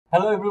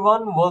Hello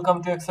everyone,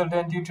 welcome to Excel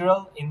 10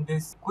 tutorial. In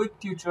this quick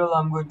tutorial,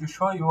 I'm going to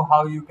show you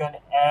how you can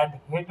add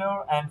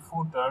header and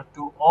footer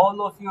to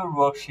all of your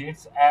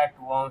worksheets at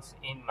once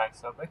in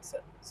Microsoft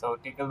Excel. So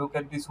take a look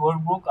at this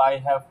workbook. I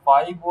have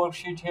 5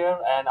 worksheets here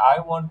and I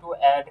want to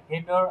add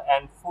header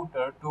and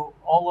footer to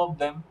all of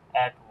them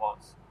at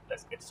once.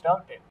 Let's get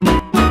started.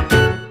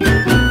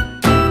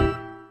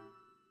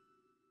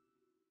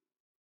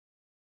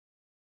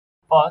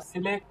 First,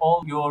 select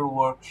all your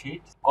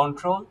worksheets,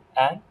 control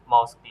and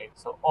mouse click.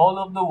 So all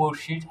of the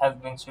worksheet has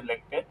been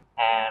selected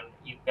and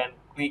you can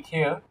click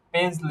here,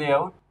 page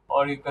layout,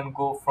 or you can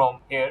go from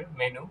here,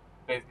 menu,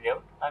 page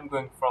layout. I'm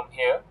going from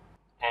here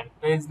and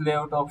page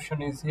layout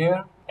option is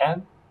here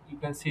and you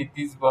can see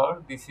this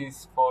bar, this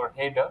is for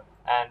header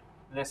and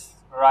let's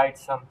write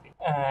something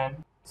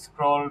and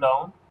scroll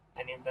down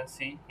and you can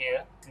see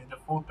here, this is the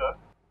footer.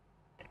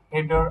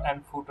 Header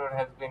and footer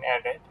has been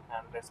added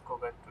and let's go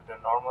back to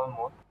the normal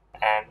mode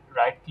and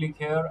right click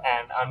here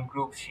and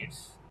ungroup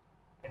sheets.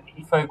 And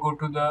if I go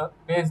to the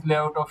page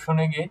layout option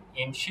again,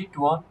 in sheet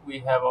 1 we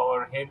have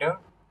our header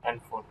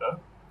and footer.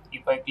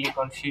 If I click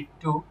on sheet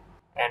 2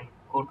 and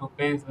go to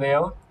page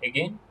layout,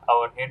 again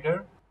our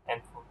header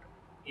and footer.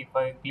 If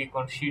I click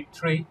on sheet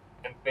 3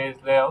 and page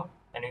layout,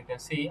 and you can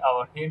see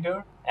our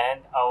header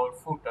and our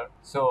footer.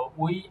 So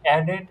we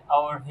added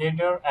our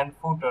header and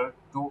footer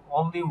to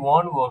only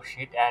one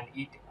worksheet and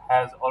it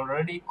has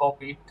already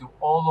copied to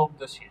all of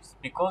the sheets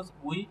because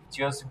we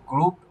just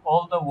grouped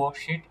all the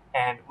worksheet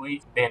and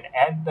we then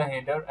add the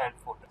header and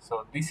footer.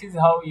 So this is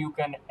how you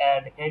can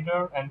add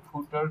header and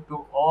footer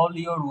to all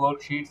your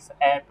worksheets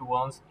at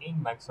once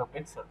in Microsoft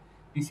Excel.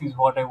 This is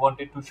what I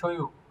wanted to show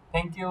you.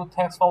 Thank you.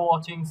 Thanks for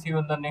watching. See you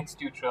in the next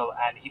tutorial.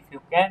 And if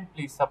you can,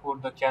 please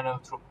support the channel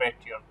through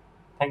Patreon.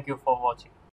 Thank you for watching.